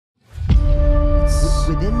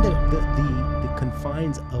within the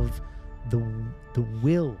confines of the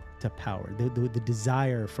will to power, the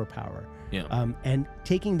desire for power, and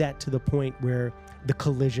taking that to the point where the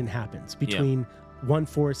collision happens between one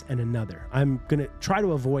force and another. I'm gonna try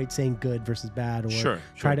to avoid saying good versus bad, or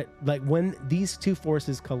try to, like, when these two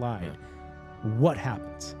forces collide, what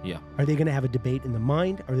happens? Are they going to have a debate in the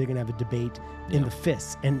mind? Are they going to have a debate in the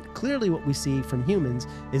fists? And clearly what we see from humans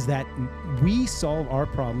is that we solve our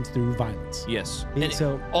problems through violence. Yes. And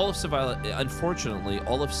so unfortunately,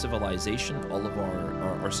 all of civilization, all of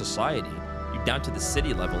our society, down to the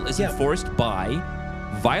city level, is enforced by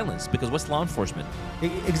violence. Because what's law enforcement?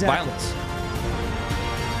 Exactly. Violence.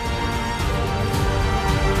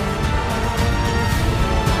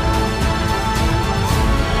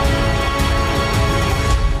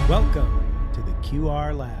 Welcome to the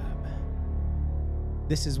QR Lab.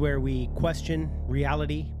 This is where we question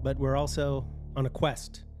reality, but we're also on a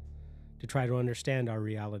quest to try to understand our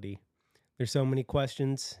reality. There's so many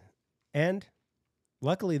questions, and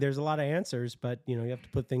luckily there's a lot of answers, but you have to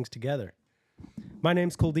put things together. My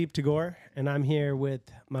name's Kuldeep Tagore, and I'm here with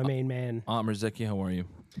my main man. Amr Zeki, how are you?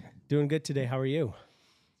 Doing good today. How are you?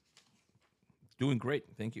 Doing great,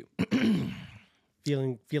 thank you.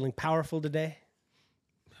 Feeling powerful today?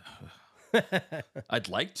 I'd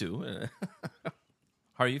like to.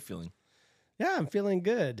 How are you feeling? Yeah, I'm feeling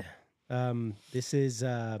good. This was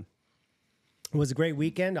a great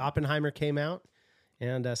weekend. Oppenheimer came out,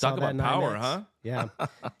 and saw Talk that about power, 9X. huh? Yeah,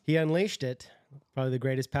 he unleashed it. Probably the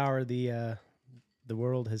greatest power the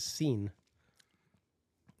world has seen.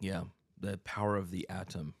 Yeah, the power of the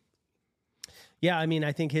atom. Yeah, I mean,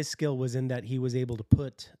 I think his skill was in that he was able to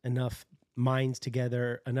put enough minds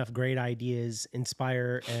together, enough great ideas,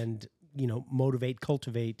 inspire and motivate,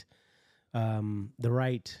 cultivate the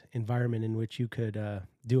right environment in which you could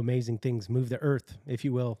do amazing things, move the earth, if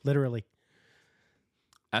you will, literally.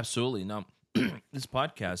 Absolutely. Now, this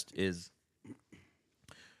podcast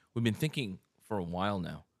we've been thinking for a while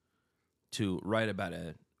now to write about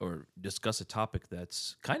or discuss a topic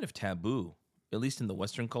that's kind of taboo, at least in the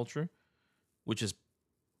Western culture, which is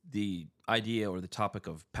the idea or the topic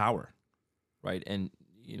of power, right? And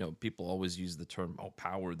people always use the term,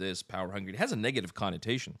 power this, power hungry. It has a negative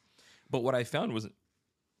connotation. But what I found was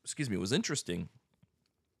interesting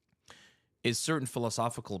is certain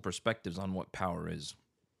philosophical perspectives on what power is.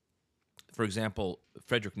 For example,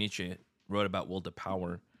 Friedrich Nietzsche wrote about will to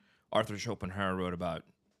power. Arthur Schopenhauer wrote about,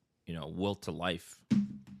 will to life.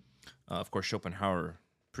 Of course, Schopenhauer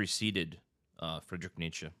preceded Friedrich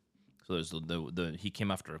Nietzsche. So there's he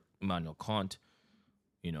came after Immanuel Kant,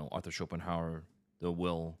 Arthur Schopenhauer, the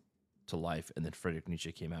will to life, and then Friedrich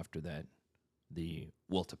Nietzsche came after that. The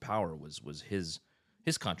will to power was his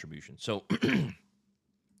contribution. So,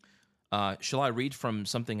 shall I read from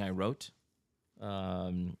something I wrote,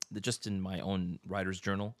 just in my own writer's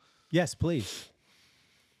journal? Yes, please.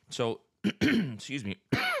 So, excuse me.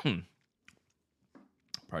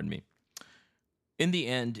 Pardon me. In the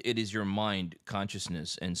end, it is your mind,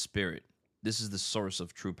 consciousness, and spirit. This is the source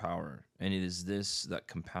of true power, and it is this that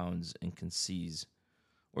compounds and can seize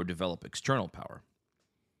or develop external power.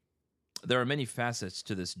 There are many facets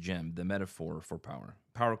to this gem, the metaphor for power.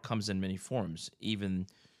 Power comes in many forms. Even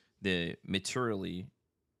the materially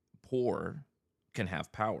poor can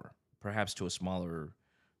have power, perhaps to a smaller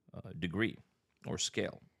degree or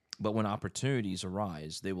scale. But when opportunities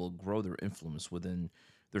arise, they will grow their influence within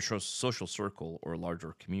their social circle or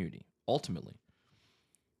larger community. Ultimately,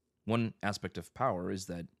 one aspect of power is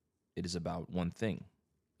that it is about one thing,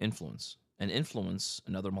 influence. And influence,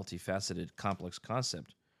 another multifaceted, complex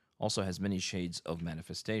concept, also has many shades of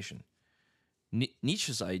manifestation.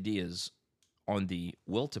 Nietzsche's ideas on the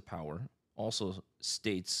will to power also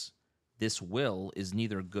states this will is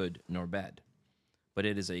neither good nor bad, but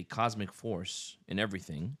it is a cosmic force in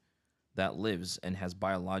everything that lives and has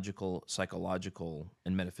biological, psychological,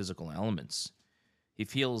 and metaphysical elements. He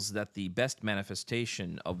feels that the best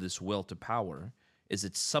manifestation of this will to power is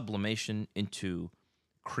its sublimation into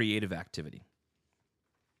creative activity.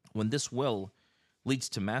 When this will leads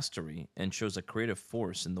to mastery and shows a creative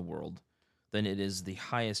force in the world, then it is the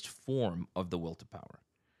highest form of the will to power.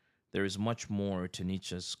 There is much more to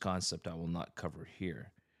Nietzsche's concept I will not cover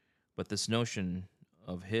here, but this notion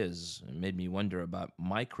of his made me wonder about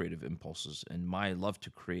my creative impulses and my love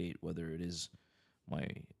to create, whether it is my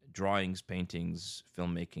drawings, paintings,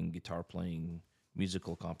 filmmaking, guitar playing,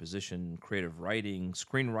 musical composition, creative writing,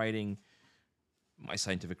 screenwriting, my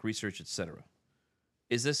scientific research, etc.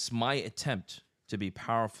 Is this my attempt to be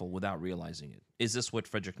powerful without realizing it? Is this what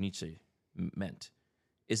Friedrich Nietzsche meant?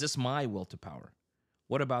 Is this my will to power?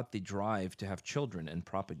 What about the drive to have children and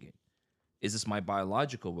propagate? Is this my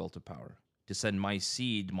biological will to power, to send my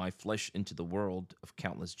seed, my flesh, into the world of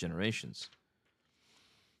countless generations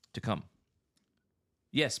to come?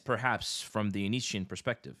 Yes, perhaps from the Nietzschean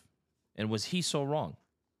perspective. And was he so wrong?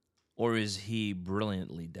 Or is he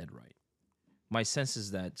brilliantly dead right? My sense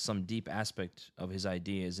is that some deep aspect of his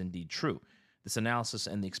idea is indeed true. This analysis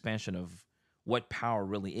and the expansion of what power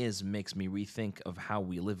really is makes me rethink of how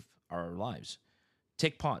we live our lives.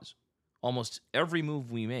 Take pause. Almost every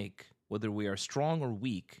move we make, whether we are strong or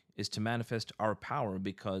weak, is to manifest our power,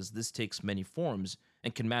 because this takes many forms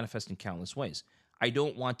and can manifest in countless ways. I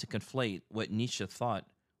don't want to conflate what Nietzsche thought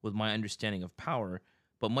with my understanding of power,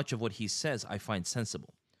 but much of what he says I find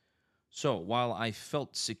sensible. So, while I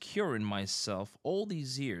felt secure in myself all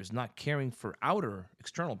these years, not caring for outer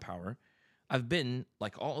external power, I've been,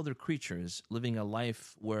 like all other creatures, living a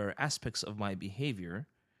life where aspects of my behavior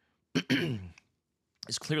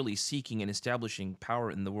is clearly seeking and establishing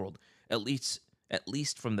power in the world, at least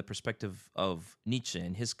from the perspective of Nietzsche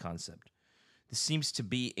and his concept. This seems to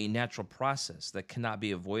be a natural process that cannot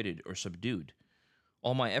be avoided or subdued.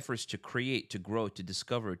 All my efforts to create, to grow, to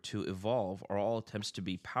discover, to evolve are all attempts to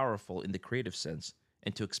be powerful in the creative sense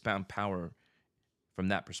and to expound power from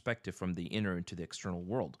that perspective, from the inner into the external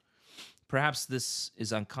world. Perhaps this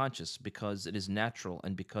is unconscious because it is natural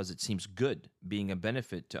and because it seems good, being a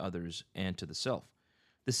benefit to others and to the self.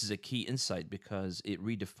 This is a key insight because it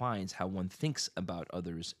redefines how one thinks about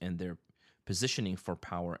others and their positioning for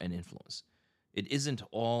power and influence. It isn't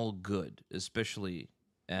all good, especially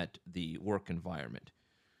at the work environment.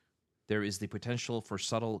 There is the potential for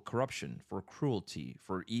subtle corruption, for cruelty,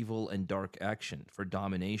 for evil and dark action, for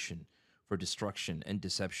domination, for destruction and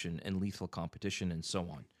deception and lethal competition, and so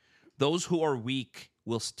on. Those who are weak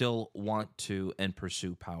will still want to and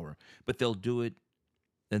pursue power, but they'll do it,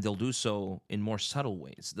 and they'll do so in more subtle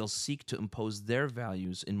ways. They'll seek to impose their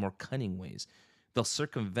values in more cunning ways. They'll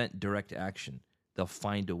circumvent direct action. They'll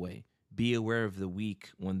find a way. Be aware of the weak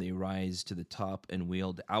when they rise to the top and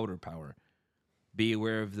wield outer power. Be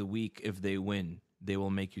aware of the weak. If they win, they will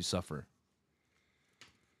make you suffer.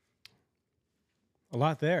 A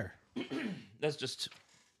lot there. That's just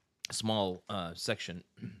a small section.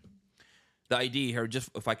 The idea here, just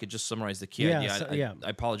if I could just summarize the key idea. I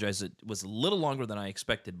apologize. It was a little longer than I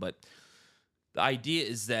expected, but the idea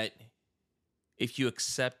is that if you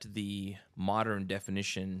accept the modern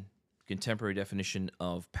definition, contemporary definition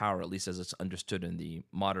of power, at least as it's understood in the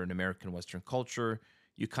modern American Western culture,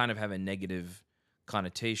 you kind of have a negative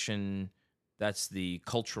connotation. That's the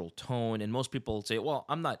cultural tone. And most people say, well,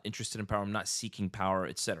 I'm not interested in power. I'm not seeking power,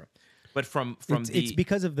 etc. But it's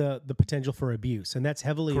because of the potential for abuse. And that's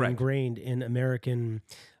heavily ingrained in American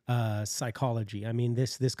psychology. I mean,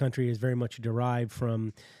 this country is very much derived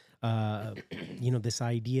from, this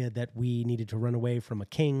idea that we needed to run away from a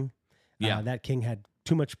king. That king had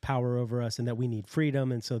too much power over us and that we need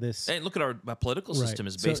freedom. And so and look at our political system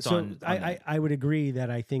is based on I would agree that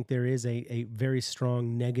I think there is a very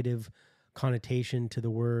strong negative connotation to the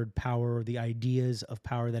word power, or the ideas of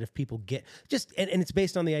power, that if people get and it's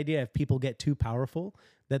based on the idea if people get too powerful,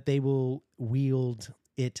 that they will wield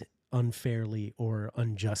it unfairly or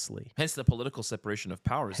unjustly. Hence the political separation of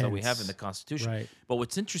powers that we have in the Constitution. Right. But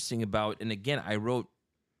what's interesting about, and again, I wrote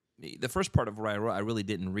the first part of what I wrote, I really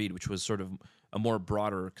didn't read, which was sort of a more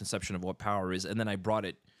broader conception of what power is, and then I brought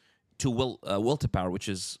it to will to power, which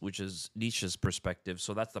is Nietzsche's perspective.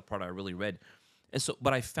 So that's the part I really read, and so,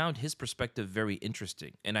 but I found his perspective very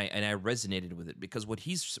interesting, and I resonated with it, because what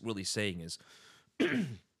he's really saying is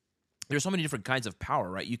there's so many different kinds of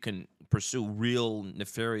power, right? You can pursue real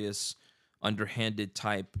nefarious, underhanded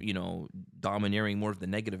type, domineering, more of the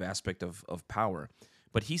negative aspect of power,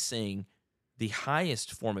 but he's saying the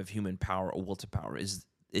highest form of human power, or will to power, is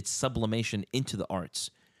its sublimation into the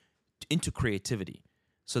arts, into creativity,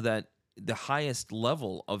 so that the highest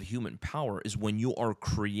level of human power is when you are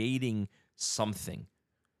creating something.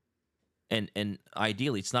 And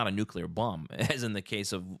ideally, it's not a nuclear bomb, as in the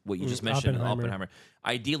case of what you just mentioned, Oppenheimer.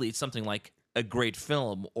 Ideally, it's something like a great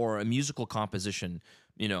film or a musical composition,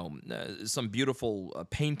 some beautiful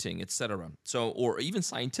painting, etc. So, or even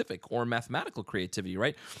scientific or mathematical creativity,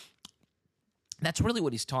 right? That's really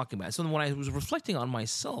what he's talking about. So when I was reflecting on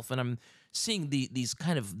myself, and I'm seeing these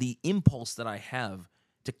kind of the impulse that I have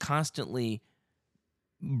to constantly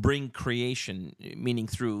bring creation, meaning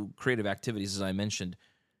through creative activities, as I mentioned,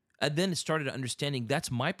 I then started understanding that's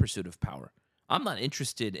my pursuit of power. I'm not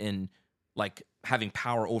interested in like having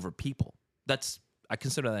power over people. I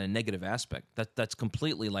consider that a negative aspect. That's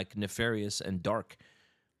completely like nefarious and dark.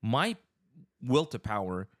 My will to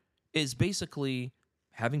power is basically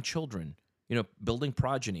having children, building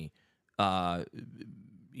progeny,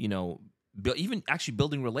 even actually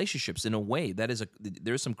building relationships in a way that is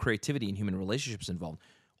there's some creativity in human relationships involved.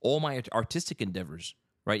 All my artistic endeavors,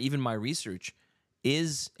 right, even my research,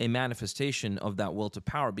 is a manifestation of that will to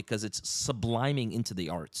power because it's subliming into the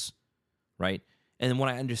arts, right? And when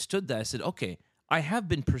I understood that, I said, okay, I have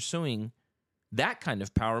been pursuing that kind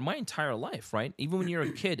of power my entire life, right? Even when you're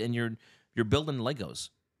a kid and you're building Legos,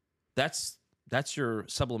 that's your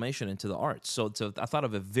sublimation into the arts. So I thought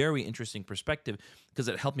of a very interesting perspective because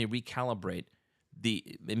it helped me recalibrate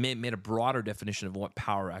it made a broader definition of what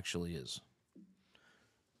power actually is,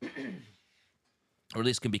 or at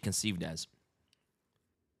least can be conceived as.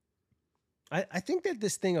 I think that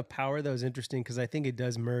this thing of power, though, is interesting because I think it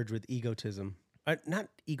does merge with egotism. Not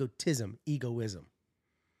egotism, egoism.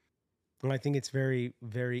 And I think it's very,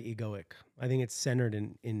 very egoic. I think it's centered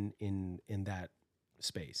in that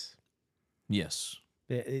space. Yes.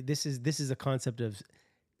 This is a concept of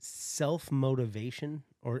self-motivation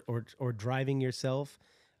or driving yourself,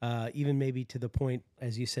 even maybe to the point,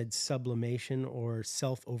 as you said, sublimation or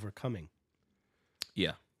self-overcoming.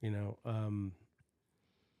 Yeah. You know,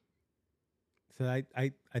 so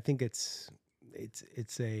I think it's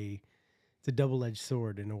a double-edged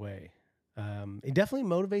sword in a way. It definitely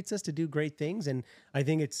motivates us to do great things, and I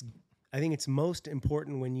think it's most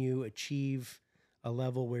important when you achieve a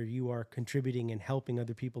level where you are contributing and helping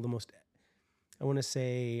other people the most, I want to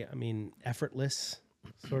say, effortless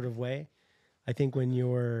sort of way. I think when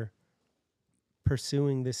you're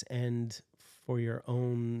pursuing this end for your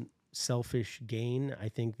own selfish gain, I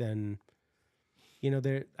think then,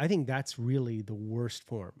 I think that's really the worst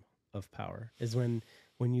form of power, is when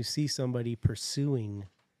you see somebody pursuing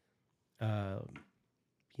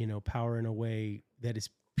power in a way that is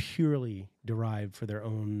purely derived for their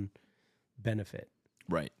own benefit.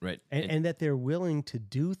 Right. And that they're willing to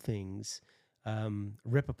do things,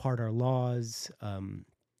 rip apart our laws,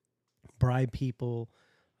 bribe people,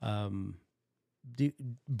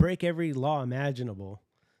 break every law imaginable,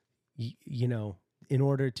 in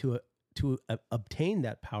order to obtain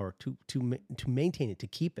that power, to maintain it, to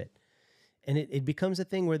keep it. And it becomes a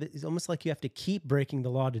thing where it's almost like you have to keep breaking the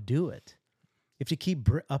law to do it. You have to keep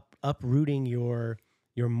uprooting your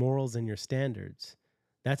morals and your standards.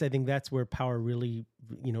 I think that's where power really,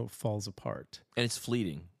 falls apart. And it's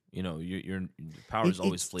fleeting. Your power is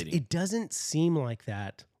always fleeting. It doesn't seem like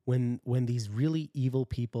that when these really evil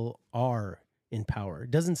people are in power.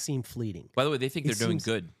 It doesn't seem fleeting. By the way, they think they're doing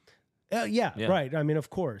good. Yeah, right. Of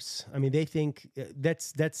course. They think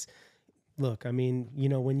that's. Look,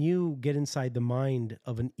 when you get inside the mind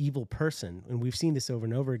of an evil person, and we've seen this over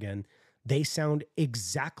and over again, they sound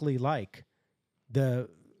exactly like they're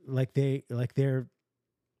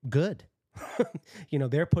good.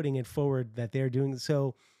 They're putting it forward that they're doing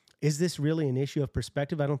so. Is this really an issue of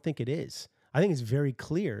perspective? I don't think it is. I think it's very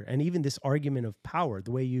clear. And even this argument of power,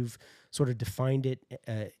 the way you've sort of defined it,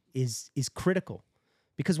 is critical,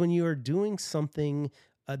 because when you are doing something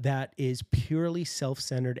that is purely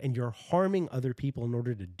self-centered and you're harming other people in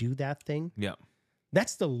order to do that thing. Yeah.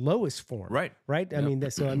 That's the lowest form. Right.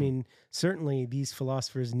 Yeah. Certainly these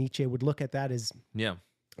philosophers, Nietzsche, would look at that as, yeah,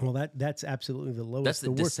 well, that's absolutely the lowest. That's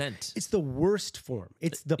the worst. descent. It's the worst form.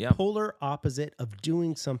 It's the polar opposite of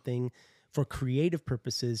doing something for creative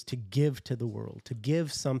purposes to give to the world, to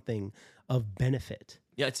give something of benefit.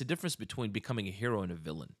 Yeah. It's a difference between becoming a hero and a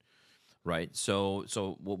villain. Right. So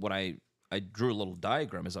what I drew a little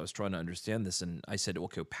diagram as I was trying to understand this, and I said,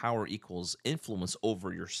 okay, power equals influence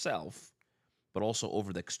over yourself, but also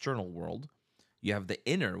over the external world. You have the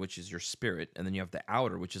inner, which is your spirit, and then you have the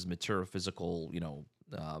outer, which is material, physical,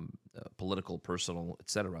 political, personal,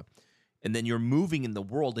 etc. And then you're moving in the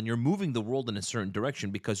world, and you're moving the world in a certain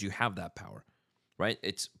direction because you have that power, right?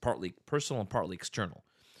 It's partly personal and partly external.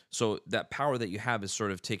 So that power that you have is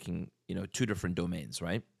sort of taking, two different domains,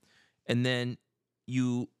 right? And then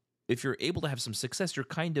if you're able to have some success, you're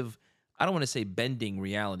kind of, I don't want to say bending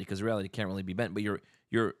reality, because reality can't really be bent, but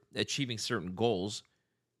you're achieving certain goals.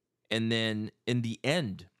 And then in the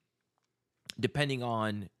end, depending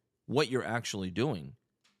on what you're actually doing,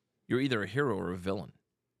 you're either a hero or a villain,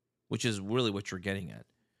 which is really what you're getting at.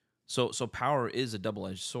 So power is a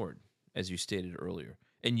double-edged sword, as you stated earlier,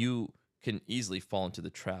 and you can easily fall into the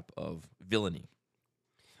trap of villainy.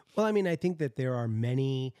 Well, I think that there are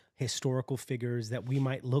many historical figures that we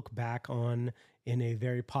might look back on in a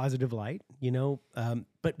very positive light,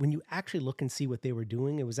 but when you actually look and see what they were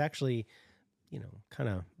doing, it was actually, kind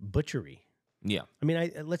of butchery. Yeah.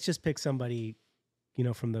 Let's just pick somebody,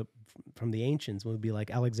 from the ancients, would be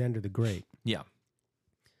like Alexander the Great. Yeah.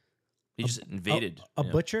 He just invaded. A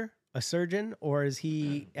butcher, a surgeon, or is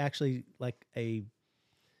he actually like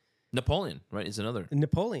Napoleon, right, is another.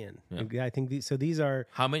 Napoleon. Yeah. I think these are...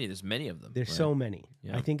 How many? There's many of them. There's right? so many.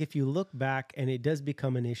 Yeah. I think if you look back, and it does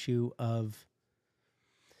become an issue of,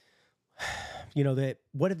 that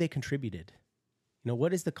what have they contributed?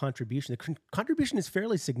 What is the contribution? The contribution is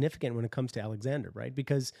fairly significant when it comes to Alexander, right?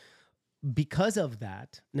 Because of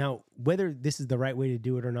that, now, whether this is the right way to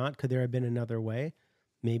do it or not, could there have been another way?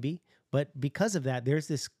 Maybe. But because of that, there's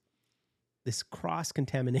this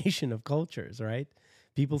cross-contamination of cultures, right?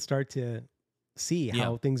 People start to see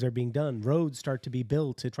how things are being done. Roads start to be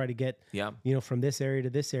built to try to get, from this area to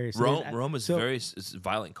this area. So Rome is very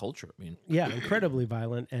violent culture. I mean, incredibly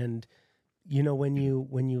violent. And, when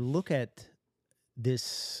you look at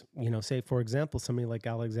this, say, for example, somebody like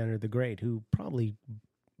Alexander the Great, who probably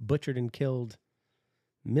butchered and killed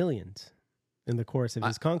millions in the course of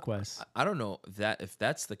his conquests. I don't know if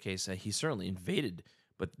that's the case. He certainly invaded,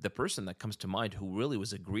 but the person that comes to mind who really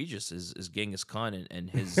was egregious is Genghis Khan and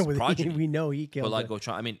his progeny. We know he killed.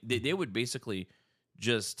 I mean, they would basically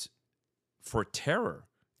just for terror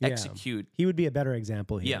execute. He would be a better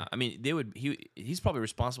example here. Yeah, I mean, he's probably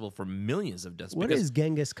responsible for millions of deaths. What is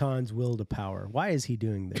Genghis Khan's will to power? Why is he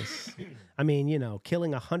doing this? I mean,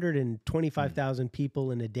 killing 125,000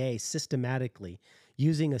 people in a day systematically,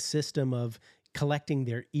 using a system of collecting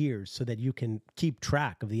their ears so that you can keep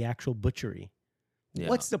track of the actual butchery. Yeah.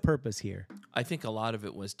 What's the purpose here? I think a lot of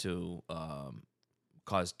it was to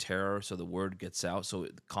cause terror, so the word gets out. So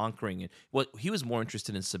conquering it. Well, he was more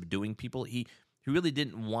interested in subduing people. He really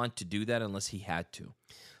didn't want to do that unless he had to.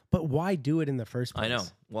 But why do it in the first place? I know.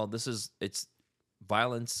 Well, it's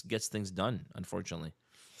violence gets things done, unfortunately.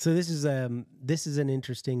 So this is an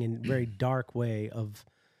interesting and very dark way of.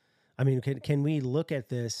 I mean, can we look at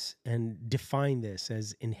this and define this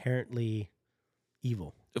as inherently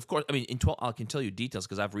evil? Of course. I mean, I can tell you details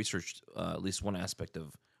because I've researched at least one aspect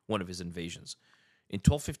of one of his invasions. In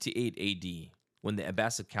 1258 A.D., when the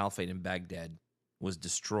Abbasid Caliphate in Baghdad was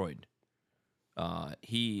destroyed,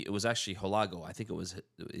 it was actually Hulagu. I think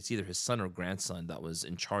it's either his son or grandson that was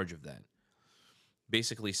in charge of that.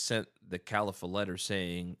 Basically sent the caliph a letter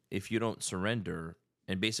saying, if you don't surrender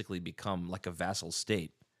and basically become like a vassal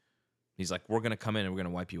state, he's like, we're going to come in and we're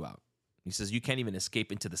going to wipe you out. He says, you can't even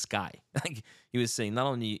escape into the sky. Like he was saying, not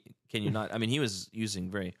only can you not, I mean, he was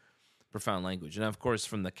using very profound language. And of course,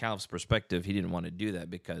 from the caliph's perspective, he didn't want to do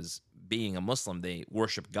that because being a Muslim, they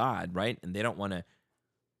worship God, right? And they want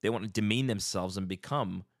to demean themselves and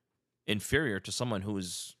become inferior to someone who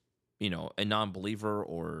is, a non-believer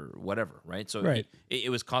or whatever, right? So right.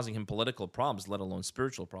 It was causing him political problems, let alone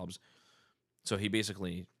spiritual problems. So he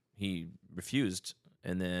refused,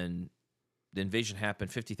 and then the invasion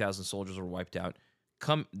happened. 50,000 soldiers were wiped out.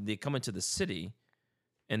 They come into the city,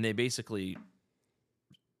 and they basically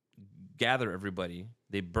gather everybody.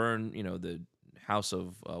 They burn, the House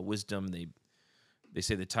of Wisdom. They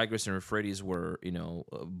say the Tigris and Euphrates were,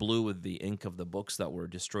 blue with the ink of the books that were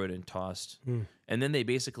destroyed and tossed. And then they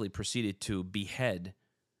basically proceeded to behead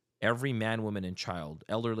every man, woman, and child,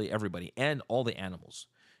 elderly, everybody, and all the animals.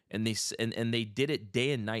 And they did it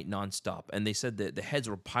day and night nonstop. And they said that the heads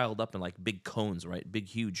were piled up in like big cones, right? Big,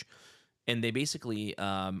 huge. And they basically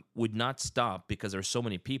would not stop because there's so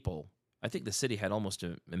many people. I think the city had almost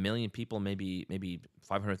a million people, maybe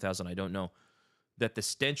 500,000, I don't know. That the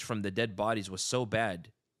stench from the dead bodies was so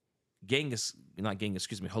bad,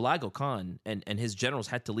 Hulagu Khan and his generals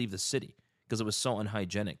had to leave the city because it was so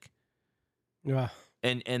unhygienic. Yeah.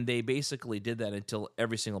 And they basically did that until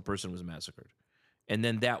every single person was massacred. And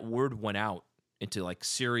then that word went out into like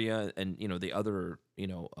Syria and, the other,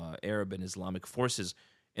 Arab and Islamic forces,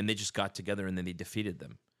 and they just got together and then they defeated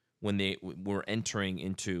them. When they were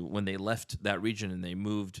when they left that region and they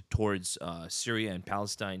moved towards Syria and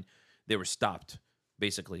Palestine, they were stopped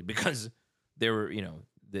basically because they were,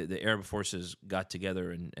 the Arab forces got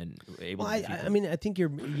together and were able to defeat them. I mean, I think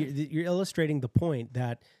you're illustrating the point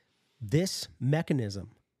that this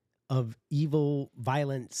mechanism of evil,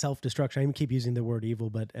 violent self-destruction. I keep using the word evil,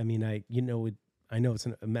 but I mean, I know it's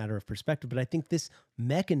a matter of perspective, but I think this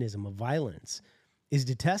mechanism of violence is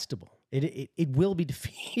detestable. It will be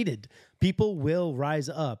defeated. People will rise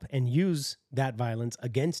up and use that violence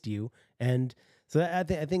against you. And so I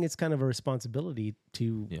think it's kind of a responsibility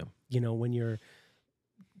to, when you're,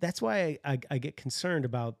 that's why I get concerned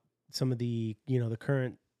about some of the, the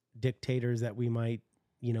current dictators that we might,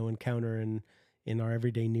 encounter in our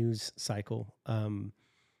everyday news cycle,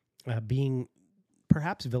 being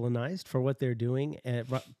perhaps villainized for what they're doing, and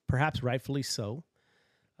perhaps rightfully so.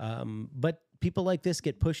 But people like this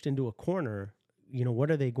get pushed into a corner.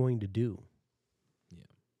 What are they going to do?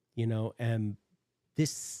 Yeah. And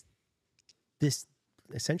this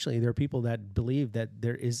essentially there are people that believe that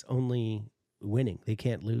there is only winning. They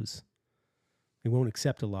can't lose. They won't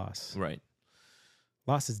accept a loss. Right.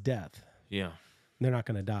 Loss is death. Yeah. They're not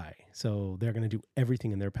going to die. So they're going to do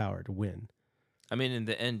everything in their power to win. I mean, in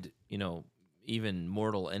the end, even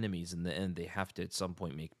mortal enemies, in the end, they have to at some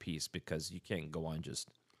point make peace, because you can't go on just.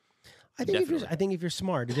 I think if you're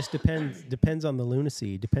smart, it just depends on the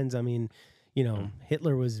lunacy. Depends. I mean,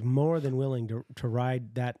 Hitler was more than willing to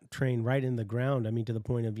ride that train right in the ground. I mean, to the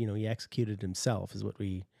point of he executed himself, is what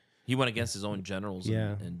we. He went against his own generals.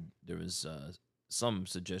 Yeah. And there was some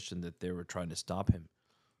suggestion that they were trying to stop him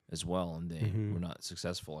as well, and they were not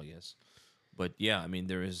successful, I guess. But yeah, I mean,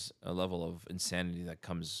 there is a level of insanity that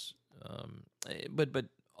comes. But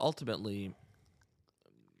ultimately,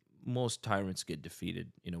 most tyrants get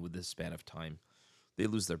defeated. With this span of time, they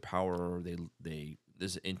lose their power. Or they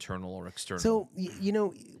there's internal or external. So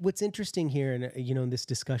what's interesting here, and in this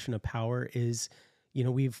discussion of power is,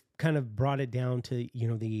 we've kind of brought it down to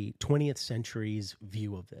the 20th century's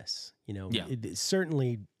view of this.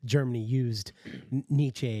 Certainly Germany used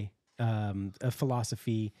Nietzsche, a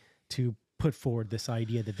philosophy, to put forward this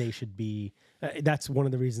idea that they should be. That's one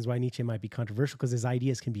of the reasons why Nietzsche might be controversial, because his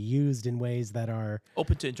ideas can be used in ways that are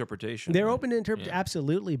open to interpretation. They're open to interpretation,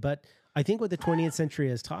 absolutely. But I think what the 20th century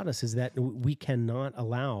has taught us is that we cannot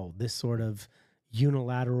allow this sort of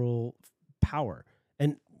unilateral power.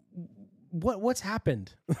 And what's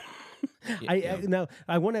happened?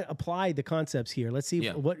 I want to apply the concepts here. Let's see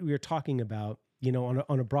what we're talking about. On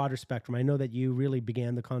a broader spectrum. I know that you really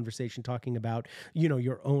began the conversation talking about,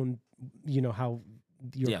 your own, how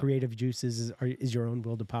your creative juices is your own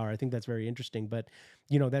will to power. I think that's very interesting, but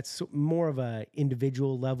that's more of a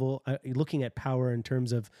individual level, looking at power in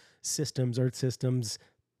terms of systems, earth systems,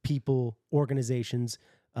 people, organizations,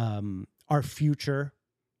 our future.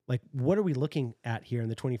 Like, what are we looking at here in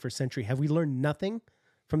the 21st century? Have we learned nothing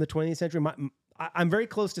from the 20th century? I'm very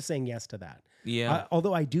close to saying yes to that. Yeah.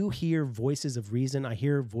 Although I do hear voices of reason, I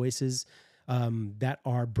hear voices that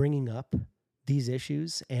are bringing up these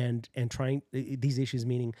issues and trying these issues,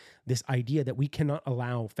 meaning this idea that we cannot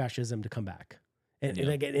allow fascism to come back. And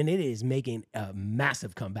again, it is making a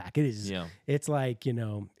massive comeback. It is. Yeah. It's like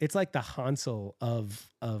it's like the Hansel of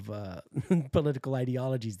political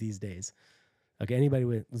ideologies these days. Okay, anybody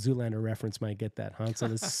with Zoolander reference might get that.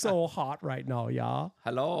 Hansel is so hot right now, y'all.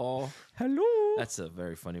 Hello. Hello. That's a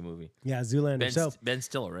very funny movie. Yeah, Zoolander. Ben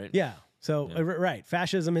Stiller, right? Yeah. So, right.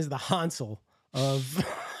 Fascism is the Hansel of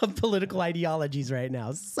political ideologies right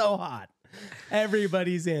now. So hot.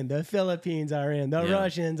 Everybody's in. The Philippines are in. The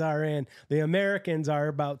Russians are in. The Americans are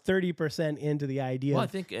about 30% into the idea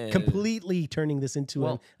of completely turning this into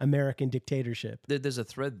an American dictatorship. There's a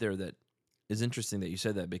thread there that is interesting that you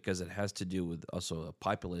said that, because it has to do with also a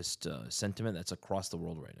populist sentiment that's across the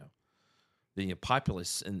world right now. The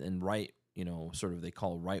populists and right, sort of they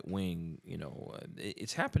call right wing,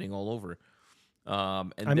 it's happening all over.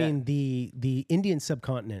 The Indian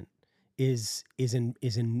subcontinent is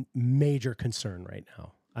in major concern right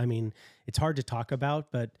now. I mean, it's hard to talk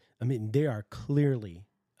about, but they are clearly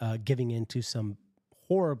giving into some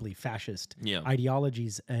horribly fascist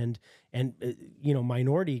ideologies, and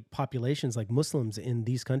minority populations like Muslims in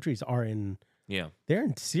these countries are in they're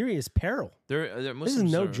in serious peril. Muslims this is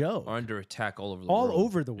no joke. Are under attack all over the world. All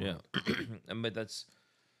over the world. Yeah. But that's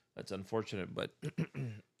unfortunate. But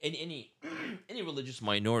any religious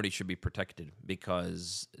minority should be protected,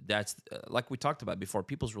 because that's like we talked about before.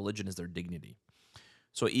 People's religion is their dignity.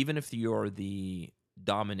 So even if you're the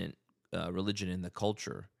dominant religion in the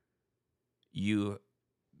culture, you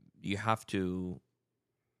have to,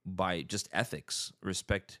 by just ethics,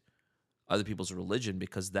 respect other people's religion,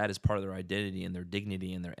 because that is part of their identity and their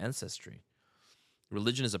dignity and their ancestry.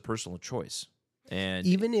 Religion is a personal choice. And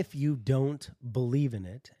even if you don't believe in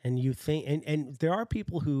it, and you think, and there are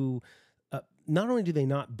people who not only do they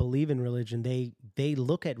not believe in religion, they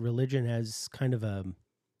look at religion as kind of an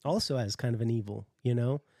evil,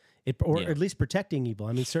 or at least protecting evil.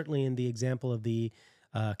 I mean, certainly in the example of the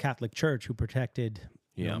Catholic Church, who protected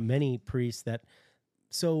many priests, that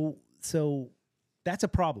so that's a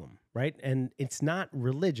problem, right? And it's not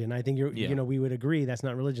religion. I think we would agree that's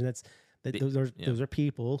not religion. Those are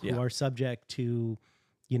people who are subject to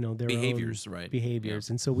their behaviors, own right?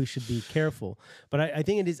 Behaviors, and so we should be careful. But I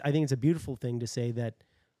think it's a beautiful thing to say that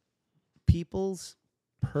people's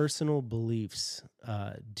personal beliefs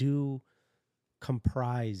do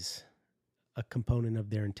comprise a component of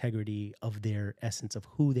their integrity, of their essence, of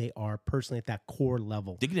who they are personally at that core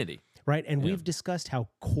level. Dignity. Right? And we've discussed how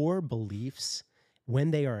core beliefs,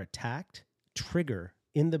 when they are attacked, trigger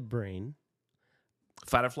in the brain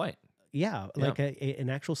fight or flight. like an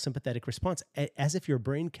actual sympathetic response, as if your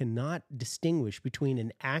brain cannot distinguish between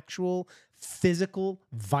an actual physical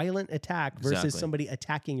violent attack versus somebody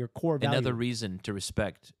attacking your core value. Another reason to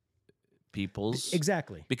respect people's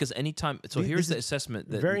because anytime. So here's the assessment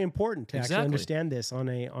that very important to actually understand this on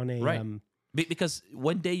a right. Because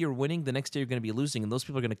one day you're winning, the next day you're going to be losing, and those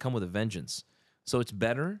people are going to come with a vengeance. So it's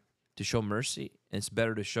better to show mercy, and it's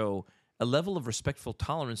better to show a level of respectful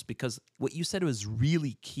tolerance, because what you said was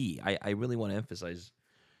really key. I really want to emphasize.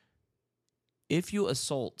 If you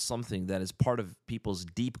assault something that is part of people's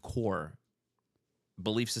deep core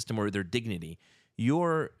belief system or their dignity,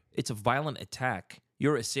 it's a violent attack.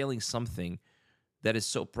 You're assailing something that is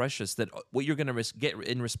so precious that what you're going to get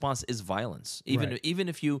in response is violence. Even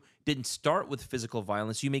if you didn't start with physical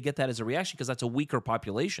violence, you may get that as a reaction because that's a weaker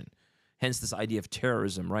population. Hence this idea of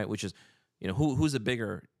terrorism, right? Which is, who's a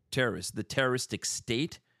bigger terrorist? The terroristic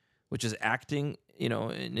state, which is acting, in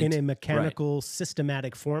a mechanical,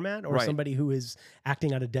 systematic format, or somebody who is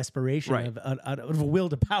acting out of desperation, out of a will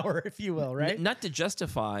to power, if you will, right? Not to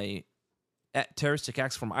justify terroristic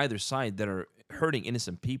acts from either side that are hurting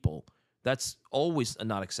innocent people. That's always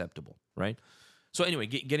not acceptable, right? So anyway,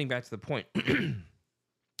 getting back to the point,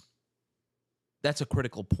 that's a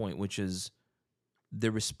critical point, which is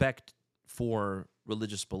the respect for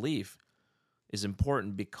religious belief is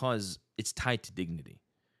important because it's tied to dignity.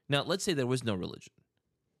 Now, let's say there was no religion.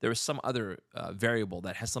 There is some other variable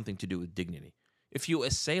that has something to do with dignity. If you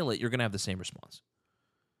assail it, you're going to have the same response,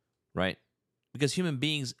 right? Because human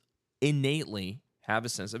beings innately have a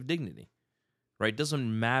sense of dignity. Right? It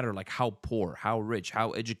doesn't matter like how poor, how rich,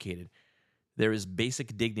 how educated. There is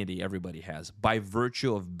basic dignity everybody has by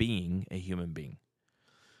virtue of being a human being.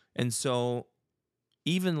 And so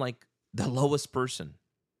even like the lowest person,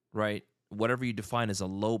 right? Whatever you define as a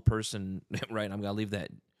low person, right? I'm going to leave that,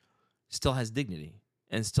 still has dignity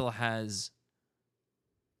and still has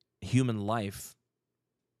human life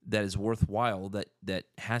that is worthwhile, that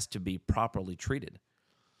has to be properly treated.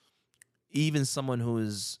 Even someone who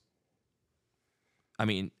is,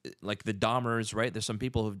 like the Dahmers, right? There's some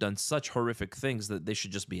people who've done such horrific things that they should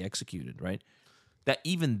just be executed, right? That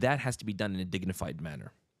even that has to be done in a dignified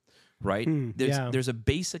manner, right? There's a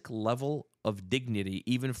basic level of dignity,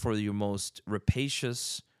 even for your most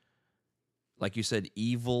rapacious, like you said,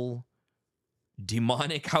 evil,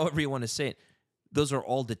 demonic, however you want to say it. Those are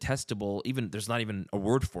all detestable. Even there's not even a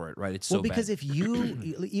word for it, right? It's so because bad. if you,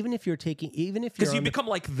 because you become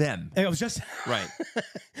like them. I was just right.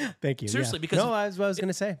 Thank you. Seriously, because I was going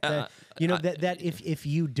to say that, that if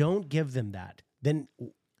you don't give them that, then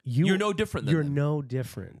you're no different. You're no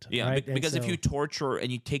different. Yeah, right? Because if you torture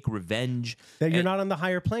and you take revenge, then you're not on the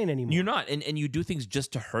higher plane anymore. You're not, and you do things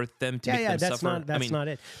just to hurt them, to make them suffer. That's not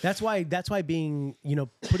it. That's why being,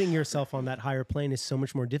 putting yourself on that higher plane is so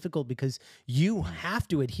much more difficult, because you have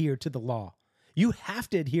to adhere to the law. You have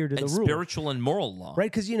to adhere to the rule. Spiritual and moral law.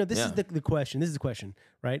 Right? Because, this is the question. This is the question,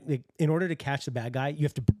 right? Like, in order to catch the bad guy, you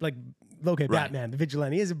have to, Batman, the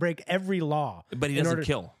vigilante, he has to break every law. But he doesn't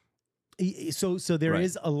kill. So there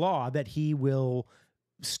is a law that he will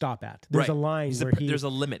stop at. There's a line where there's a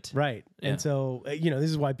limit. Right. Yeah. And so, this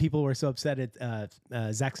is why people were so upset at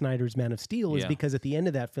Zack Snyder's Man of Steel, is because at the end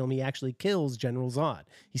of that film, he actually kills General Zod.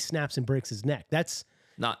 He snaps and breaks his neck. That's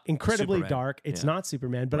not incredibly Superman. Dark. It's not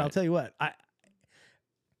Superman. But I'll tell you what,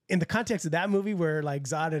 in the context of that movie where like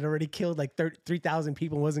Zod had already killed like 3,000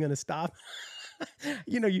 people and wasn't going to stop,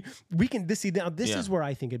 this is where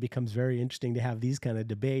I think it becomes very interesting to have these kind of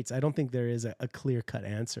debates. I don't think there is a clear-cut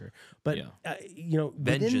answer, but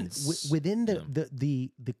within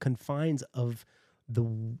the confines of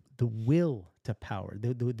the will to power,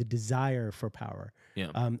 the desire for power,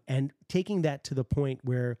 and taking that to the point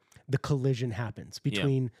where the collision happens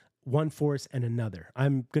between one force and another.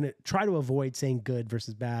 I'm going to try to avoid saying good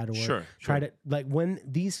versus bad, or try to, like, when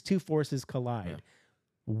these two forces collide,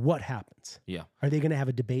 what happens? Yeah. Are they going to have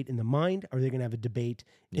a debate in the mind? Are they going to have a debate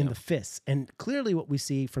in the fists? And clearly what we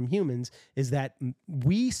see from humans is that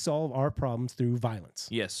we solve our problems through violence.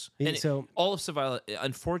 Yes. And so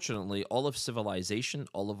unfortunately, all of civilization,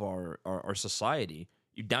 all of our society,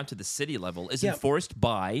 down to the city level, is enforced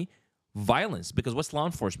by violence. Because what's law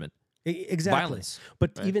enforcement? Exactly. Violence.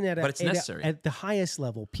 But even but it's necessary. At the highest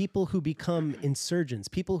level, people who become insurgents,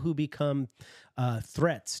 people who become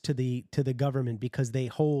threats to the government because they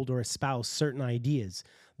hold or espouse certain ideas,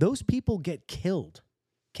 those people get killed,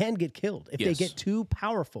 can get killed if they get too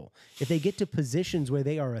powerful, if they get to positions where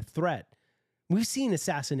they are a threat. We've seen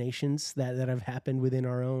assassinations that have happened within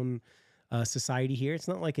our own society here. It's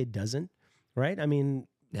not like it doesn't, right? I mean,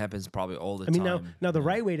 It happens probably all the I mean, time. now the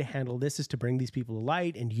right way to handle this is to bring these people to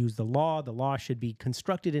light and use the law. The law should be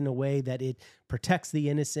constructed in a way that it protects the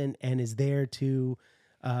innocent and is there to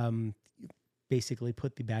basically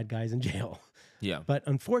put the bad guys in jail. Yeah. But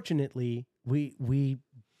unfortunately, we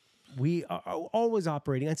are always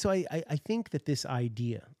operating. And so I think that this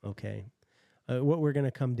idea, okay, what we're going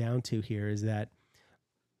to come down to here is that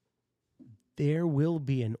there will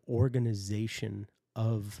be an organization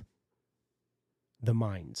of the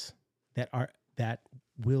minds that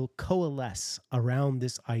will coalesce around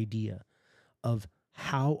this idea of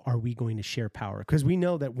how are we going to share power? Because we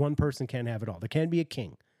know that one person can't have it all. There can be a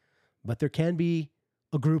king, but there can be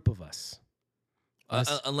a group of us.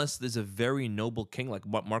 Unless there's a very noble king like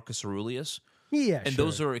Marcus Aurelius. Yeah, and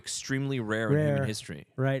those are extremely rare in human history.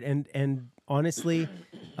 Right. And honestly,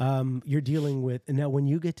 you're dealing with, and now when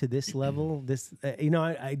you get to this level, this,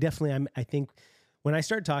 I definitely, I think when I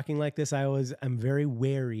start talking like this, I'm very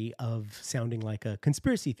wary of sounding like a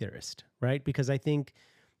conspiracy theorist, right? Because I think,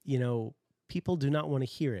 people do not want to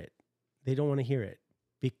hear it. They don't want to hear it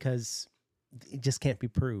because it just can't be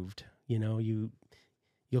proved. You'll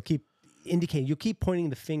keep indicating, you'll keep pointing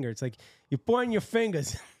the finger. It's like you're pointing your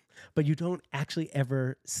fingers, but you don't actually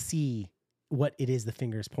ever see what it is the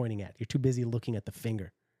finger is pointing at. You're too busy looking at the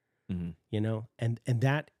finger, and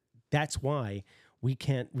that's why we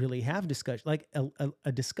can't really have discussion, like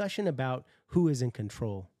a discussion about who is in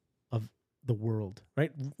control of the world,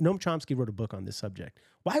 right? Noam Chomsky wrote a book on this subject.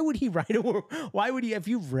 Why would he write why would he, if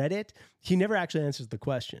you've read it, he never actually answers the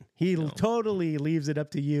question. He totally leaves it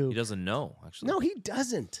up to you. He doesn't know, actually. No, he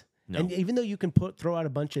doesn't. No. And even though you can throw out a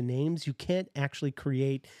bunch of names, you can't actually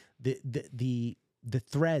create the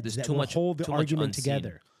threads that will hold the argument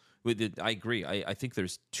together. I agree. I think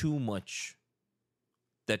there's too much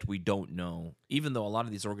that we don't know, even though a lot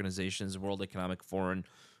of these organizations, World Economic Forum,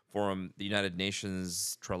 the United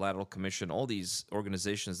Nations, Trilateral Commission, all these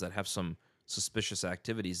organizations that have some suspicious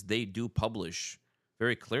activities, they do publish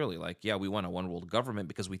very clearly, like, yeah, we want a one world government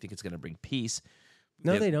because we think it's going to bring peace.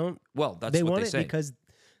 No, they don't. Well, that's they what want they say. Because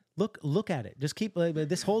look at it. Just keep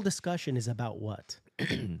this whole discussion is about what?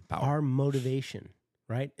 Our motivation,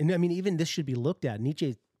 right? And I mean, even this should be looked at.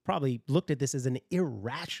 Nietzsche probably looked at this as an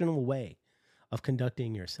irrational way of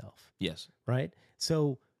conducting yourself. Yes. Right?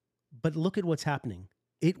 So, but look at what's happening.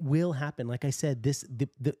 It will happen. Like I said,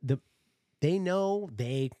 they know,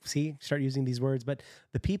 start using these words, but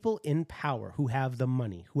the people in power who have the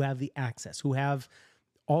money, who have the access, who have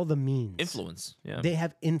all the means. Influence. Yeah. They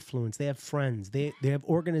have influence. They have friends. They have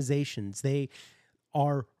organizations. They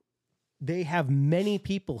have many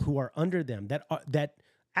people who are under them that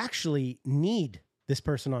actually need this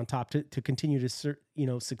person on top to continue to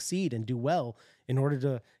succeed and do well in order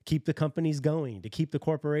to keep the companies going, to keep the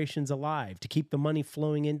corporations alive, to keep the money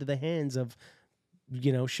flowing into the hands of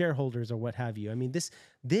shareholders or what have you. I mean,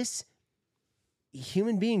 this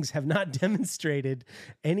human beings have not demonstrated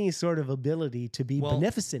any sort of ability to be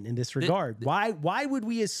beneficent in this regard. Why would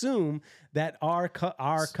we assume that our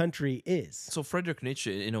country is? So Friedrich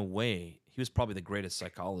Nietzsche, in a way, he was probably the greatest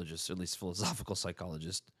psychologist, or at least philosophical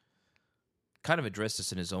psychologist, kind of addressed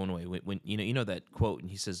this in his own way. When that quote,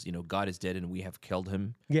 and he says, God is dead and we have killed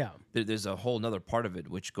him. Yeah. There's a whole nother part of it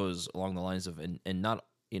which goes along the lines of, and not,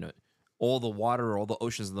 all the water or all the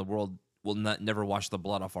oceans in the world will never wash the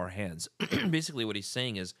blood off our hands. Basically what he's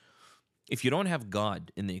saying is, if you don't have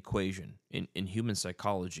God in the equation, in human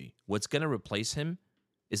psychology, what's going to replace him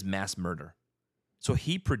is mass murder. So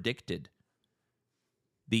he predicted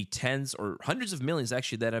the tens or hundreds of millions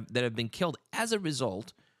actually that have been killed as a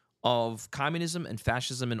result of communism and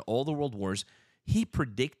fascism and all the world wars. He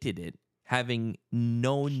predicted it, having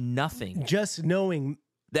known nothing. Just knowing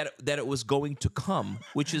that it was going to come,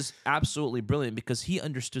 which is absolutely brilliant because he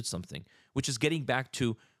understood something, which is getting back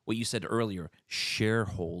to what you said earlier,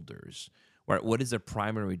 shareholders. Right? What is their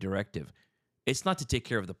primary directive? It's not to take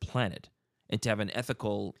care of the planet and to have an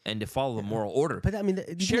ethical and to follow the moral order. But I mean,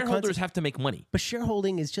 shareholders have to make money. But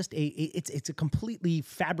shareholding is just it's a completely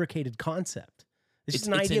fabricated concept. It's just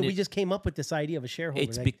an idea. We just came up with this idea of a shareholder.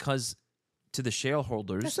 It's because to the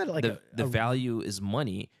shareholders, the value is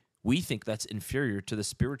money. We think that's inferior to the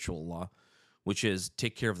spiritual law, which is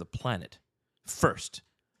take care of the planet first.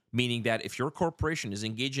 Meaning that if your corporation is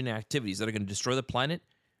engaged in activities that are going to destroy the planet,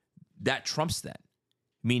 that trumps that.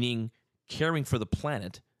 Meaning caring for the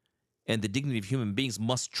planet and the dignity of human beings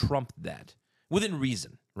must trump that within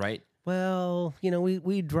reason, right? Well,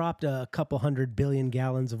 we dropped a couple 100 billion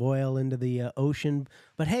gallons of oil into the ocean,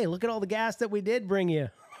 but hey, look at all the gas that we did bring you.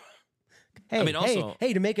 Hey,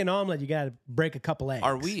 to make an omelet, you got to break a couple eggs.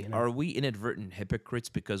 Are we inadvertent hypocrites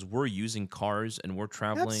because we're using cars and we're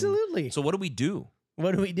traveling? Absolutely. So what do we do?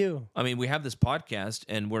 What do we do? I mean, we have this podcast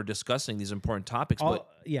and we're discussing these important topics. But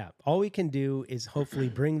all we can do is hopefully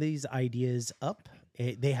bring these ideas up.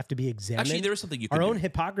 They have to be examined. Actually, there is something you can Our do. own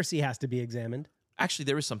hypocrisy has to be examined. Actually,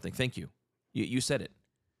 there is something. Thank you. You said it.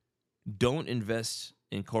 Don't invest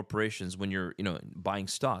in corporations when you're, buying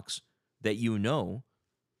stocks that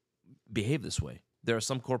behave this way. There are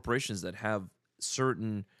some corporations that have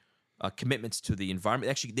certain commitments to the environment.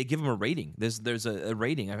 Actually, they give them a rating. There's a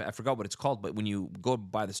rating. I forgot what it's called, but when you go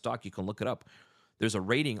buy the stock, you can look it up. There's a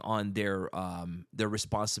rating on their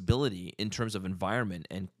responsibility in terms of environment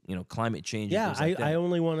and climate change. Yeah, and things like that. I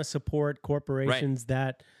only want to support corporations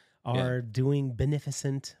that are doing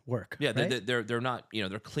beneficent work. Yeah, right? they're not,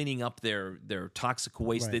 they're cleaning up their toxic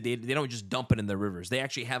waste. Right. They don't just dump it in the rivers. They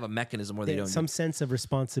actually have a mechanism where they don't. Some sense of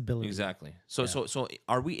responsibility. Exactly. So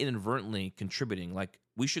are we inadvertently contributing? Like,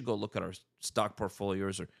 we should go look at our stock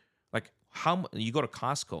portfolios, or like how you go to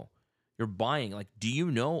Costco, you're buying. Like, do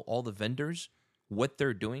you know all the vendors, what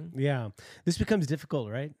they're doing? Yeah, this becomes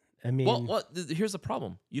difficult, right? I mean, well, here's the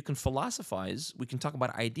problem. You can philosophize. We can talk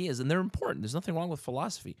about ideas, and they're important. There's nothing wrong with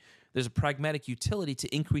philosophy. There's a pragmatic utility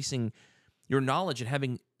to increasing your knowledge and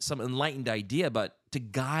having some enlightened idea, but to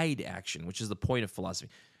guide action, which is the point of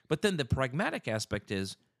philosophy. But then the pragmatic aspect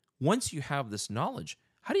is, once you have this knowledge,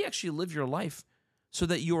 how do you actually live your life so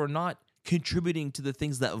that you are not contributing to the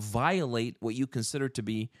things that violate what you consider to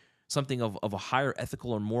be something of a higher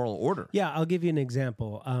ethical or moral order? Yeah, I'll give you an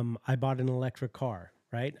example. I bought an electric car.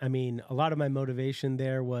 Right? I mean, a lot of my motivation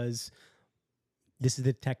there was, this is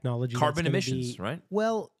the technology. Carbon emissions, right?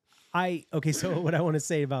 Well, so what I want to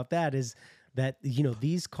say about that is that,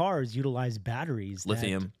 these cars utilize batteries.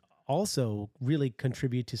 Lithium. That also really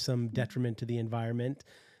contribute to some detriment to the environment.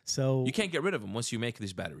 So you can't get rid of them once you make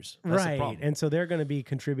these batteries. That's right. The problem. And so they're going to be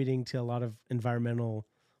contributing to a lot of environmental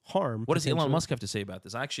harm. What does Elon Musk have to say about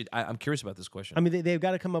this? I'm curious about this question. I mean, they've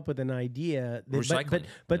got to come up with an idea. Recycling.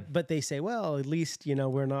 But they say, well, at least,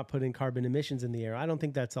 we're not putting carbon emissions in the air. I don't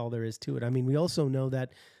think that's all there is to it. I mean, we also know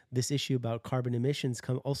that this issue about carbon emissions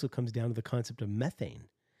also comes down to the concept of methane.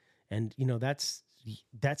 And,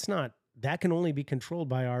 that can only be controlled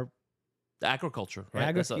by our agriculture,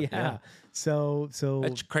 right? Yeah. So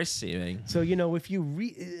that's crazy, man. So if you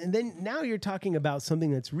and then now you're talking about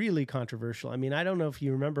something that's really controversial. I mean, I don't know if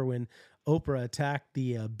you remember when Oprah attacked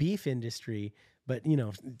the beef industry, but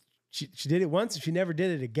she did it once and she never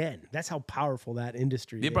did it again. That's how powerful that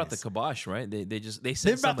industry is. They brought the kibosh, right? They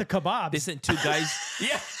brought the kebabs. They sent two guys.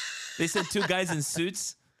 Yeah, they sent two guys in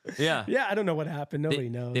suits. Yeah. Yeah, I don't know what happened. Nobody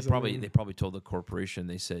knows. They probably told the corporation,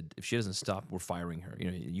 they said, if she doesn't stop, we're firing her.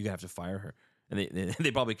 You have to fire her. And they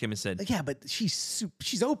probably came and said, yeah, but she's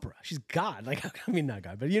Oprah. She's God. Like, I mean, not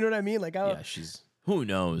God, but you know what I mean? Like, she's, who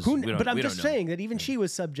knows? But I'm just saying that even she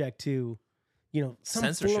was subject to, some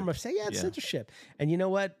censorship. Form of censorship. And you know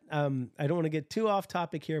what? I don't want to get too off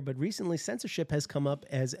topic here, but recently censorship has come up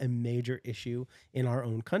as a major issue in our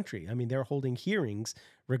own country. I mean, they're holding hearings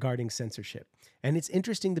regarding censorship. And it's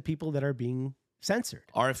interesting the people that are being censored.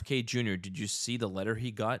 RFK Jr., did you see the letter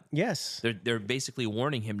he got? Yes. They're basically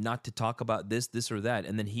warning him not to talk about this or that.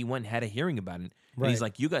 And then he went and had a hearing about it. Right. And he's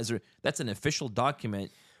like, that's an official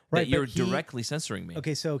document that you're directly censoring me.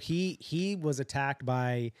 Okay, so he was attacked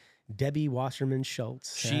by Debbie Wasserman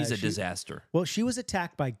Schultz. She's a disaster. Well, he was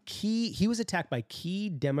attacked by key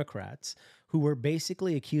Democrats who were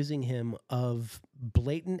basically accusing him of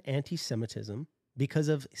blatant anti-Semitism because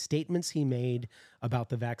of statements he made about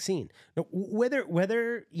the vaccine. Now,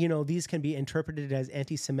 whether these can be interpreted as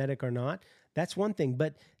anti-Semitic or not, that's one thing.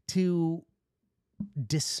 But to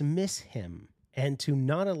dismiss him and to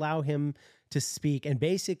not allow him to speak, and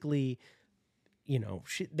basically,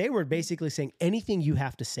 they were basically saying anything you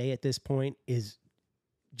have to say at this point is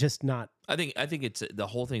just not. I think it's the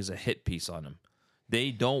whole thing is a hit piece on him.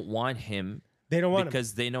 They don't want him. They don't want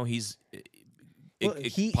because him. They know he's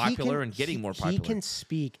popular and getting more popular. He can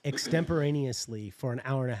speak extemporaneously for an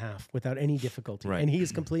hour and a half without any difficulty, right. And he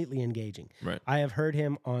is completely engaging. Right. I have heard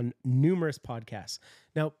him on numerous podcasts.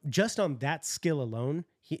 Now, just on that skill alone,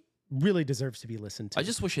 he really deserves to be listened to. I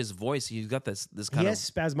just wish his voice. He's got this kind of. He has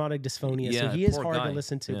spasmodic dysphonia, so he is hard to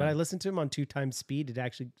listen to. Yeah. But I listened to him on 2x speed. It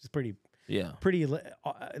actually is pretty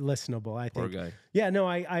listenable, I think. Poor guy. Yeah, no,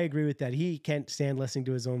 I agree with that. He can't stand listening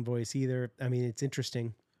to his own voice either. I mean, it's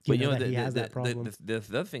interesting. But he has that problem. The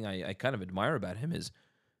other thing I kind of admire about him is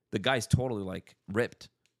the guy's totally like ripped.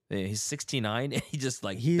 He's 69 and he just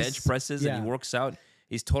bench presses and he works out.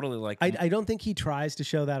 He's totally like. I don't think he tries to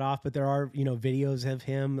show that off, but there are videos of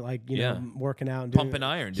him working out and pumping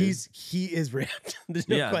iron. Dude. He is ripped. There's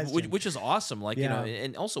no question. Which is awesome.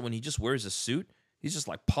 And also when he just wears a suit, He's just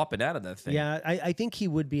like popping out of that thing. Yeah, I think he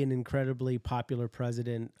would be an incredibly popular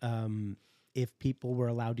president if people were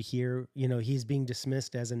allowed to hear. He's being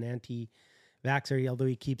dismissed as an anti-vaxxer, although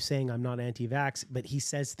he keeps saying I'm not anti-vax, but he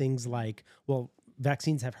says things like, well,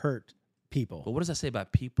 vaccines have hurt people. But what does that say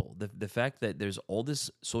about people? The fact that there's all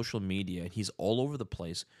this social media, he's all over the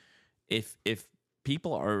place. If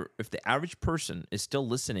the average person is still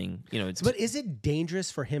listening, but is it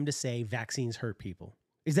dangerous for him to say vaccines hurt people?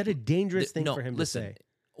 Is that a dangerous thing for him to say?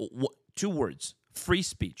 2 words: free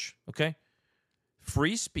speech. Okay,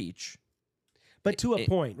 free speech. But to a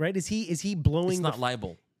point, right? Is he blowing? It's not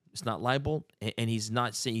libel. It's not libel, and he's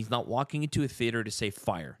not walking into a theater to say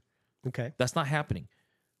fire. Okay, that's not happening.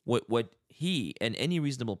 What he and any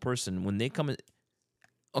reasonable person, when they come in,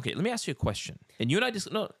 okay, let me ask you a question. And you and I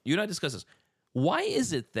discuss this. Why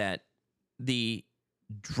is it that the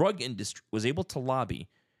drug industry was able to lobby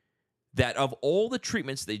that of all the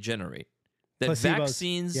treatments they generate, that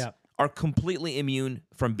vaccines are completely immune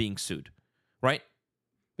from being sued, right?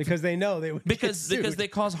 Because they know they would because they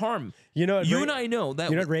cause harm. And I know that.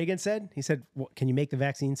 You know what Reagan said? He said, "Can you make the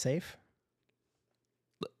vaccine safe?"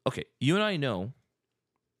 Okay, you and I know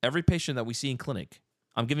every patient that we see in clinic.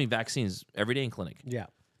 I'm giving vaccines every day in clinic. Yeah,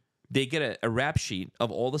 they get a rap sheet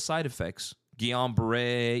of all the side effects,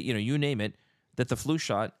 Guillain-Barré, you name it, that the flu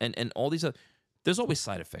shot and all these other. There's always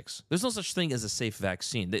side effects. There's no such thing as a safe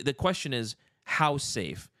vaccine. The question is how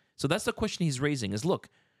safe. So that's the question he's raising is, look,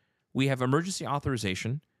 we have emergency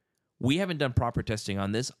authorization. We haven't done proper testing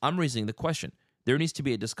on this. I'm raising the question. There needs to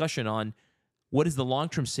be a discussion on what is the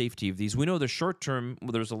long-term safety of these. We know the short-term,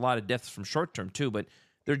 there's a lot of deaths from short-term too, but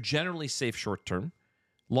they're generally safe short-term.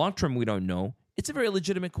 Long-term, we don't know. It's a very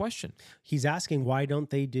legitimate question. He's asking why don't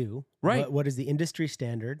they do what is the industry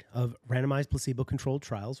standard of randomized placebo-controlled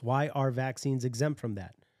trials? Why are vaccines exempt from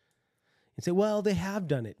that? And say, well, they have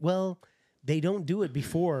done it. Well, they don't do it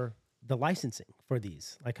before the licensing for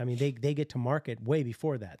these. They get to market way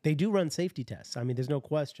before that. They do run safety tests. There's no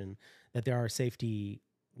question that there are safety,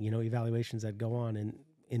 evaluations that go on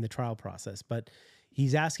in the trial process. But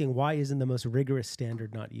he's asking why isn't the most rigorous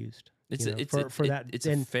standard not used? It's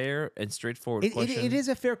a fair and straightforward question. It is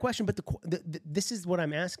a fair question, but this is what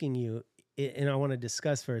I'm asking you, and I want to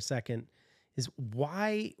discuss for a second, is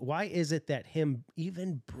why is it that him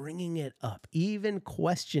even bringing it up, even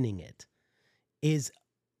questioning it,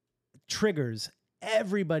 triggers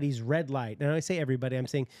everybody's red light. And I say everybody, I'm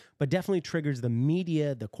saying, but definitely triggers the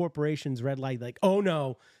media, the corporations' red light, like, oh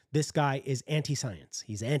no, this guy is anti-science.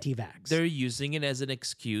 He's anti-vax. They're using it as an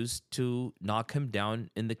excuse to knock him down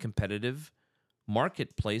in the competitive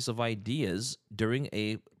marketplace of ideas during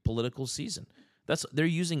a political season. They're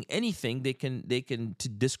using anything they can to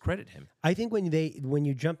discredit him. I think when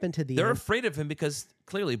you jump into they're afraid of him because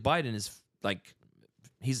clearly Biden is like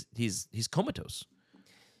he's comatose.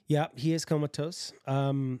 Yeah, he is comatose.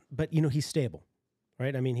 But he's stable,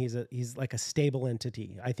 right? He's like a stable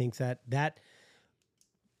entity. I think that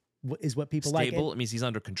is what people like. Stable. It means he's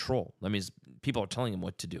under control. That means people are telling him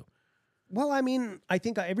what to do. Well, I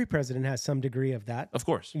think every president has some degree of that. Of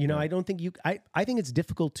course. I don't think I think it's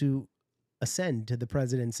difficult to ascend to the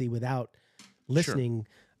presidency without listening.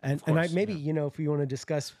 Sure. And if you want to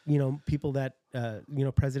discuss, people that,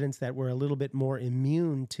 presidents that were a little bit more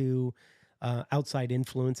immune to outside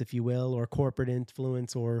influence, if you will, or corporate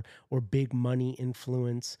influence or big money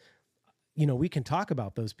influence, we can talk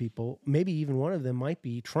about those people. Maybe even one of them might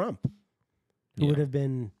be Trump, who would have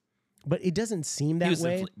been, but it doesn't seem that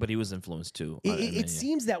way. But he was influenced too. It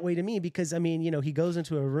seems that way to me because, he goes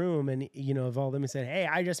into a room and, of all them and said, hey,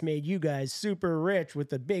 I just made you guys super rich with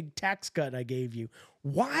the big tax cut I gave you.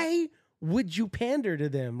 Why would you pander to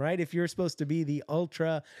them, right? If you're supposed to be the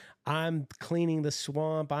ultra, I'm cleaning the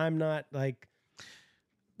swamp. I'm not like.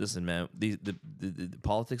 Listen, man, the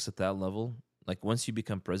politics at that level, like once you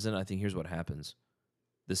become president, I think here's what happens.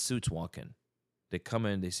 The suits walk in. They come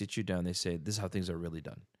in, they sit you down, they say, this is how things are really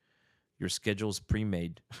done. Your schedule's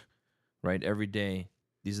pre-made, right? Every day,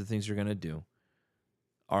 these are the things you're going to do.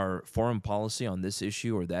 Our foreign policy on this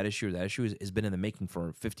issue or that issue has been in the making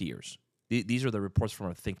for 50 years. These are the reports from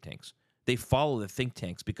our think tanks. They follow the think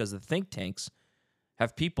tanks because the think tanks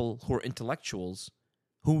have people who are intellectuals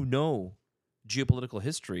who know geopolitical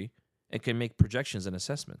history and can make projections and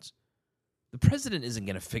assessments. The president isn't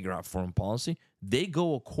going to figure out foreign policy. They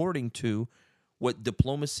go according to what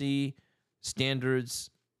diplomacy,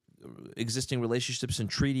 standards, existing relationships and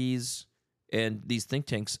treaties, and these think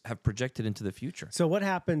tanks have projected into the future. So what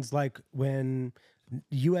happens like when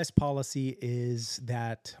U.S. policy is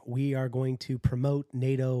that we are going to promote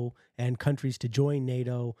NATO and countries to join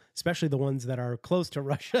NATO, especially the ones that are close to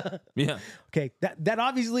Russia. Yeah. Okay, that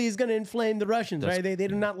obviously is going to inflame the Russians, right? They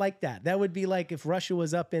do not like that. That would be like if Russia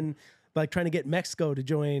was up in like trying to get Mexico to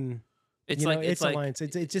join. It's alliance.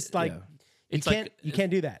 It's just like you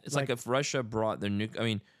can't do that. It's like if Russia brought their nuclear. I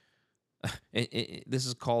mean, this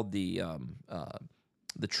is called the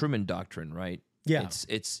Truman Doctrine, right? Yeah.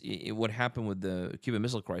 What happened with the Cuban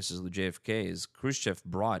Missile Crisis with JFK is Khrushchev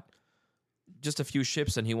brought just a few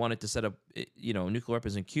ships and he wanted to set up, nuclear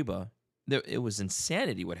weapons in Cuba. It was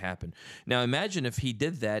insanity what happened. Now imagine if he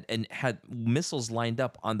did that and had missiles lined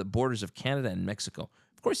up on the borders of Canada and Mexico.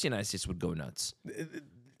 Of course, the United States would go nuts.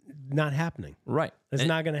 Not happening. Right. It's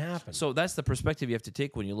not going to happen. So that's the perspective you have to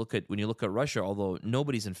take when you look at Russia. Although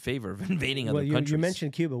nobody's in favor of invading other countries. You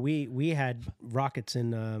mentioned Cuba. We had rockets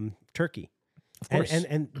in Turkey. Of course.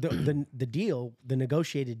 And the deal, the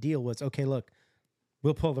negotiated deal was, okay, look,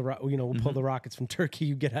 we'll pull the pull the rockets from Turkey.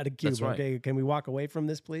 You get out of Cuba. That's right. Okay, can we walk away from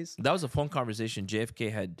this, please? That was a phone conversation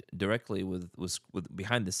JFK had directly with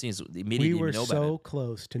behind the scenes. The media didn't know about it. We were so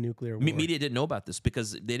close to nuclear war. Media didn't know about this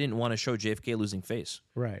because they didn't want to show JFK losing face.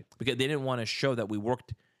 Right. Because they didn't want to show that we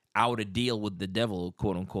worked out a deal with the devil,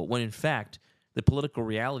 quote unquote. When in fact, the political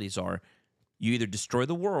realities are you either destroy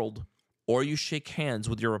the world or you shake hands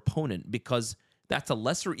with your opponent because that's a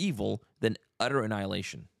lesser evil than utter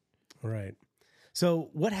annihilation. Right. So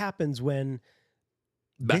what happens when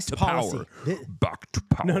back this to policy... power. Back to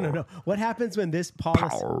power. No. What happens when this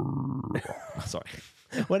policy... Sorry.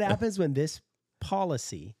 What happens when this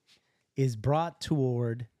policy is brought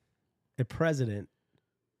toward a president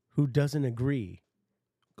who doesn't agree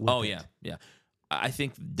with it? Yeah. I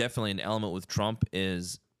think definitely an element with Trump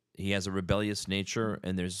is he has a rebellious nature,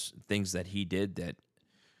 and there's things that he did that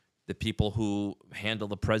the people who handle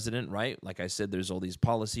the president, right? Like I said, there's all these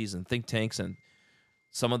policies and think tanks, and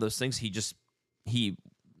some of those things he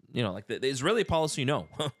like the Israeli policy. No,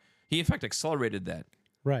 he in fact accelerated that.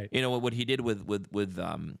 Right. You know what he did with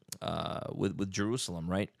Jerusalem,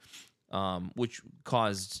 right? Which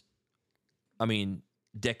caused,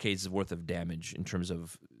 decades worth of damage in terms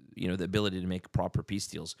of the ability to make proper peace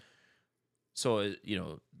deals. So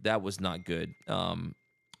that was not good.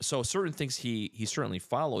 So certain things he certainly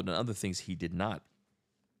followed, and other things he did not.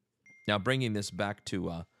 Now bringing this back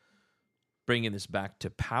to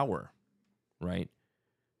power, right?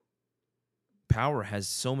 Power has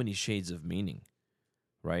so many shades of meaning,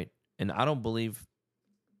 right? And I don't believe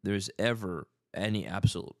there's ever any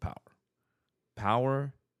absolute power.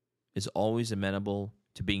 Power is always amenable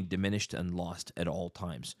to being diminished and lost at all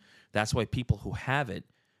times. That's why people who have it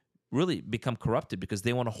really become corrupted because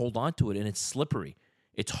they want to hold on to it, and it's slippery.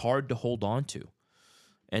 It's hard to hold on to.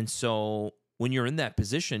 And so when you're in that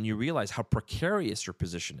position, you realize how precarious your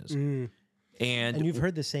position is. And you've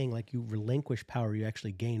heard the saying, like, you relinquish power, you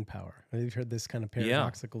actually gain power. You've heard this kind of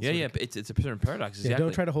paradoxical. Yeah. It's a certain paradox. Exactly. Yeah,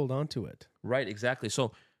 don't try to hold on to it. Right, exactly.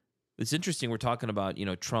 So it's interesting. We're talking about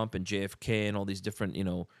Trump and JFK and all these different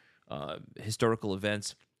historical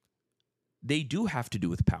events. They do have to do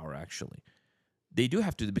with power, actually. They do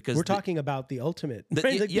have to, because we're talking about the ultimate.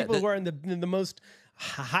 People who are in the most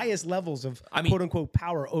highest levels of quote unquote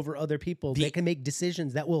power over other people. They can make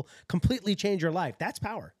decisions that will completely change your life. That's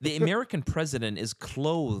power. The American president is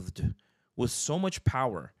clothed with so much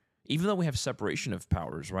power, even though we have separation of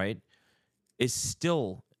powers, right? Is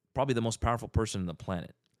still probably the most powerful person on the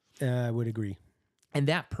planet. I would agree. And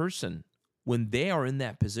that person, when they are in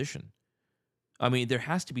that position, there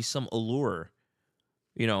has to be some allure,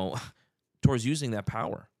 towards using that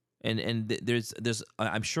power. And there's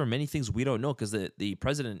I'm sure many things we don't know because the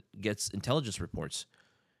president gets intelligence reports.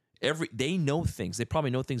 They know things. They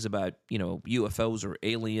probably know things about UFOs or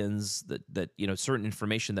aliens that certain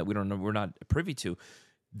information that we don't know, we're not privy to.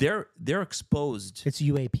 They're exposed. It's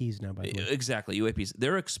UAPs now, by the way. Exactly, UAPs.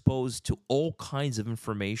 They're exposed to all kinds of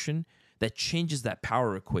information that changes that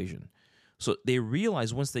power equation. So they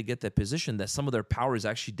realize once they get that position that some of their power is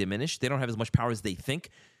actually diminished. They don't have as much power as they think.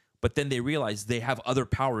 But then they realize they have other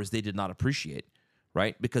powers they did not appreciate,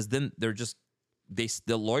 right? Because then the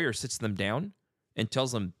lawyer sits them down and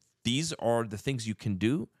tells them, these are the things you can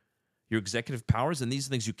do, your executive powers, and these are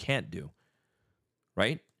the things you can't do,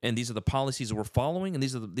 right? And these are the policies that we're following, and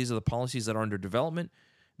these are the policies that are under development.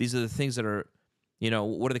 These are the things that are,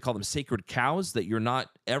 what do they call them? Sacred cows that you're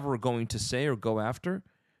not ever going to say or go after.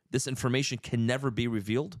 This information can never be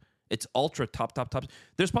revealed. It's ultra top.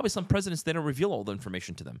 There's probably some presidents, they don't reveal all the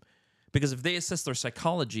information to them. Because if they assess their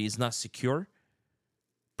psychology is not secure,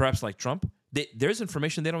 perhaps like Trump, there's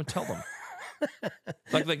information they don't tell them.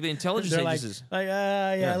 like the intelligence agencies.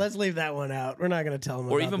 Let's leave that one out. We're not going to tell him.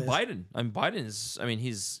 Or about even this. Biden. Biden's.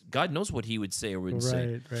 he's God knows what he would say or wouldn't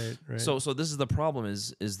say. Right. So this is the problem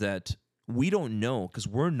is that we don't know because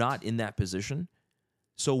we're not in that position.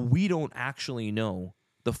 So we don't actually know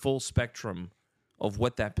the full spectrum of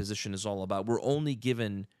what that position is all about. We're only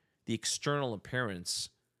given the external appearance.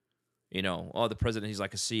 The president, he's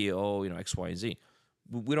like a CEO, X, Y, and Z.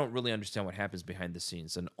 We don't really understand what happens behind the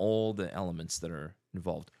scenes and all the elements that are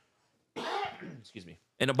involved. Excuse me.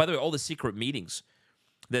 And by the way, all the secret meetings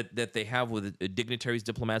that they have with dignitaries,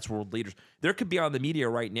 diplomats, world leaders. There could be on the media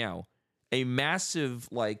right now a massive,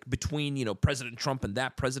 between, President Trump and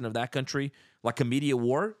that president of that country, like a media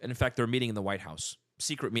war. And in fact, they're meeting in the White House.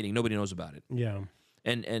 Secret meeting. Nobody knows about it. Yeah.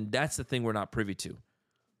 And that's the thing we're not privy to.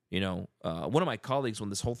 One of my colleagues, when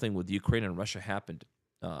this whole thing with Ukraine and Russia happened,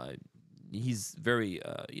 he's very,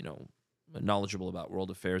 knowledgeable about world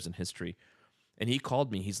affairs and history. And he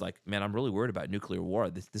called me. He's like, man, I'm really worried about nuclear war.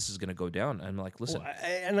 This is going to go down. I'm like, listen. Well,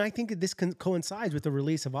 and I think that this coincides with the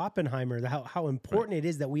release of Oppenheimer, how important it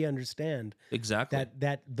is that we understand exactly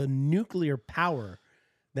that the nuclear power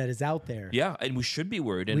that is out there. Yeah, and we should be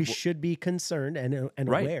worried. And we should be concerned and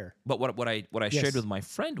right. aware. But what I shared with my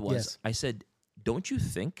friend was, I said, don't you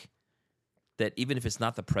think that even if it's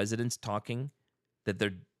not the presidents talking, that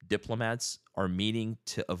their diplomats are meeting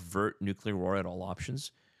to avert nuclear war at all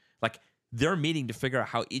options? Like, they're meeting to figure out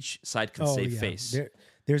how each side can save face.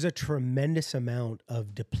 There's a tremendous amount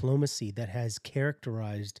of diplomacy that has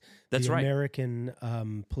characterized the American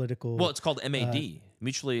political... Well, it's called MAD,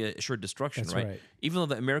 Mutually Assured Destruction, right? Even though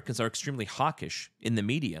the Americans are extremely hawkish in the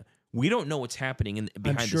media, we don't know what's happening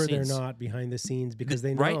behind the scenes. I'm sure they're not behind the scenes because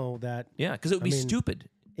they know that... Yeah, because it would be stupid.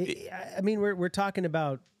 We're talking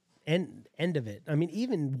about end of it.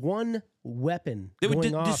 Even one weapon they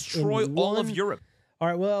would destroy all of Europe. All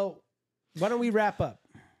right, well, why don't we wrap up?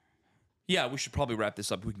 Yeah, we should probably wrap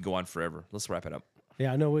this up. We can go on forever. Let's wrap it up.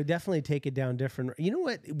 Yeah, no, we'll definitely take it down different. You know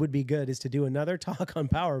what would be good is to do another talk on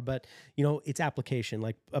power, but, its application,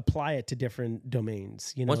 like apply it to different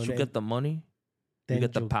domains. Once you get the money, you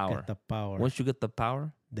get the power. Get the power. Once you get the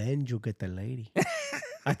power, then you get the lady.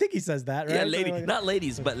 I think he says that, right? Yeah, lady. Not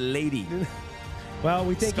ladies, but lady. Well,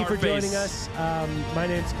 we thank Scarface. you for joining us. My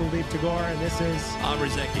name's Kuldeep Tagore, and this is... Amr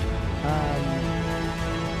Zeki.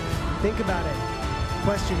 Think about it.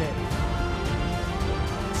 Question it.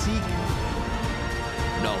 Seek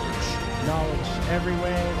knowledge. Every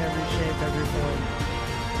way, every shape, every form.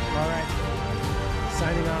 All right.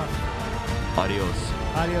 Signing off.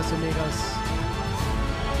 Adios, amigos.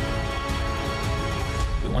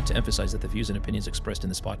 We want to emphasize that the views and opinions expressed in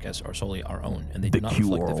this podcast are solely our own, and they do not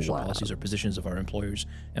reflect the official policies or positions of our employers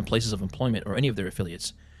and places of employment or any of their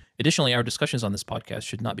affiliates. Additionally, our discussions on this podcast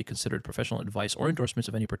should not be considered professional advice or endorsements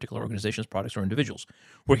of any particular organizations, products, or individuals.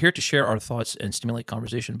 We're here to share our thoughts and stimulate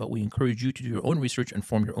conversation, but we encourage you to do your own research and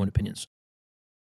form your own opinions.